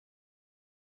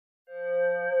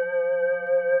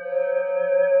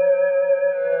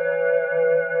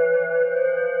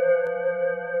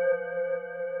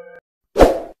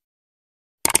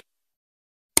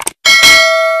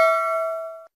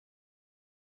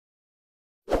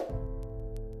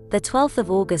The 12th of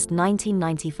August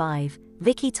 1995,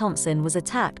 Vikki Thompson was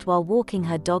attacked while walking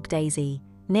her dog Daisy,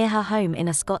 near her home in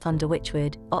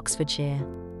Ascot-under-Wychwood, Oxfordshire.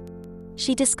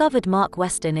 She discovered Mark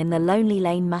Weston in the lonely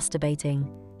lane masturbating.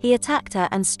 He attacked her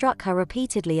and struck her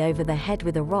repeatedly over the head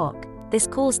with a rock. This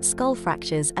caused skull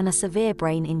fractures and a severe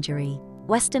brain injury.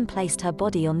 Weston placed her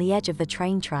body on the edge of the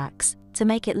train tracks, to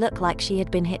make it look like she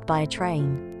had been hit by a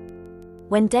train.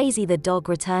 When Daisy the dog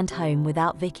returned home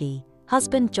without Vikki,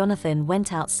 husband Jonathan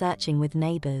went out searching with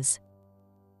neighbors.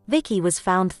 Vikki was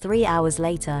found 3 hours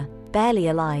later, barely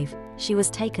alive. She was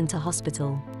taken to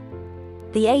hospital.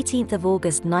 The 18th of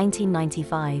August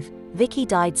 1995, Vikki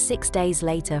died 6 days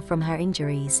later from her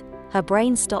injuries. Her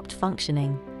brain stopped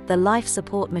functioning. The life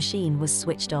support machine was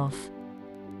switched off.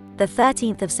 The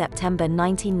 13th of September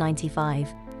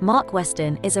 1995, Mark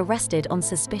Weston is arrested on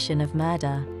suspicion of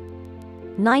murder.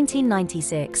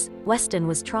 1996, Weston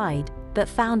was tried, but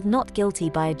found not guilty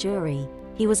by a jury.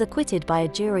 He was acquitted by a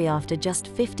jury after just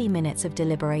 50 minutes of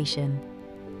deliberation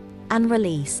and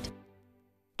released.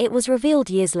 It was revealed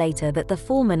years later that the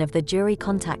foreman of the jury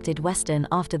contacted Weston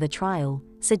after the trial,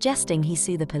 suggesting he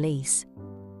sue the police.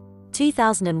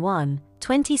 2001,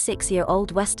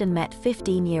 26-year-old Weston met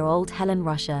 15-year-old Helen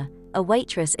Rusher, a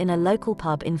waitress in a local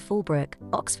pub in Fulbrook,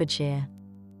 Oxfordshire.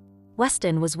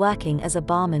 Weston was working as a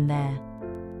barman there.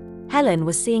 Helen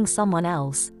was seeing someone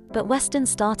else, but Weston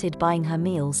started buying her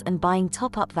meals and buying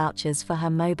top-up vouchers for her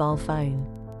mobile phone.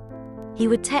 He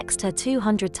would text her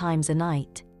 200 times a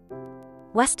night.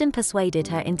 Weston persuaded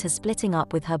her into splitting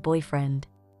up with her boyfriend.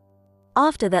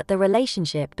 After that, the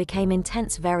relationship became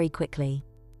intense very quickly.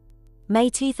 May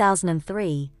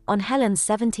 2003, on Helen's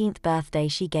 17th birthday,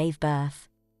 she gave birth.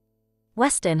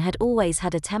 Weston had always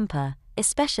had a temper,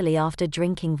 especially after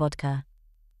drinking vodka.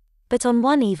 But on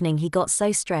one evening he got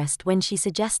so stressed when she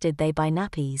suggested they buy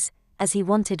nappies, as he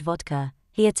wanted vodka,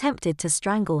 he attempted to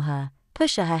strangle her,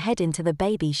 push her head into the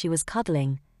baby she was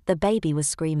cuddling. The baby was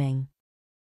screaming.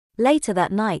 Later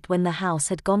that night, when the house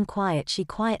had gone quiet, she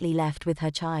quietly left with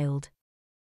her child.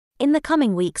 In the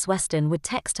coming weeks, Weston would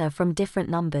text her from different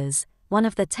numbers, one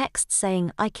of the texts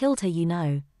saying, "I killed her, you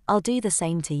know, I'll do the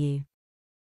same to you."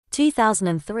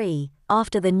 2003,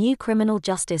 after the new Criminal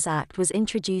Justice Act was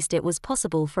introduced, it was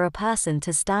possible for a person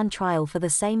to stand trial for the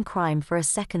same crime for a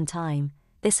second time.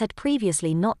 This had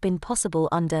previously not been possible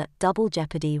under double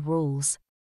jeopardy rules.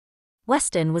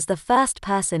 Weston was the first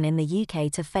person in the UK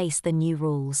to face the new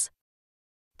rules.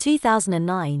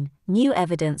 2009, new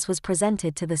evidence was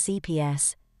presented to the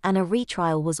CPS, and a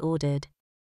retrial was ordered.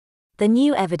 The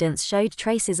new evidence showed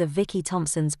traces of Vikki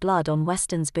Thompson's blood on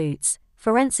Weston's boots.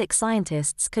 Forensic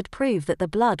scientists could prove that the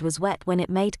blood was wet when it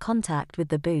made contact with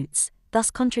the boots,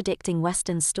 thus contradicting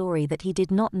Weston's story that he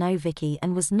did not know Vikki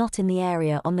and was not in the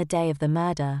area on the day of the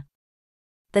murder.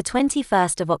 The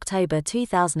 21st of October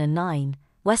 2009,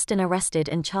 Weston arrested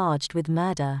and charged with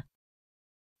murder.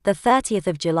 The 30th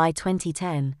of July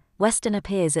 2010, Weston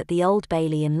appears at the Old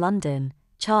Bailey in London,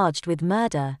 charged with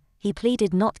murder. He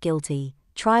pleaded not guilty.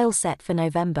 Trial set for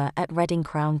November at Reading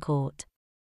Crown Court.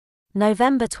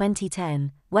 November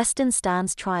 2010, Weston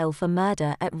stands trial for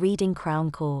murder at Reading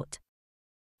Crown Court.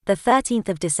 The 13th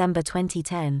of December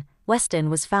 2010, Weston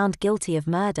was found guilty of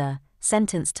murder,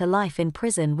 sentenced to life in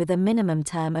prison with a minimum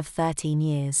term of 13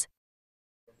 years.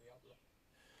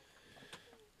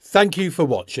 Thank you for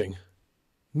watching.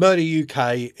 Murder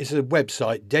UK is a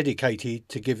website dedicated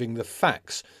to giving the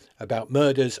facts about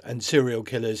murders and serial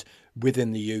killers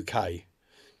within the UK.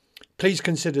 Please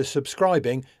consider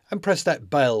subscribing and press that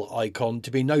bell icon to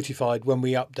be notified when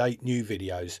we update new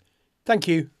videos. Thank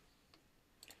you.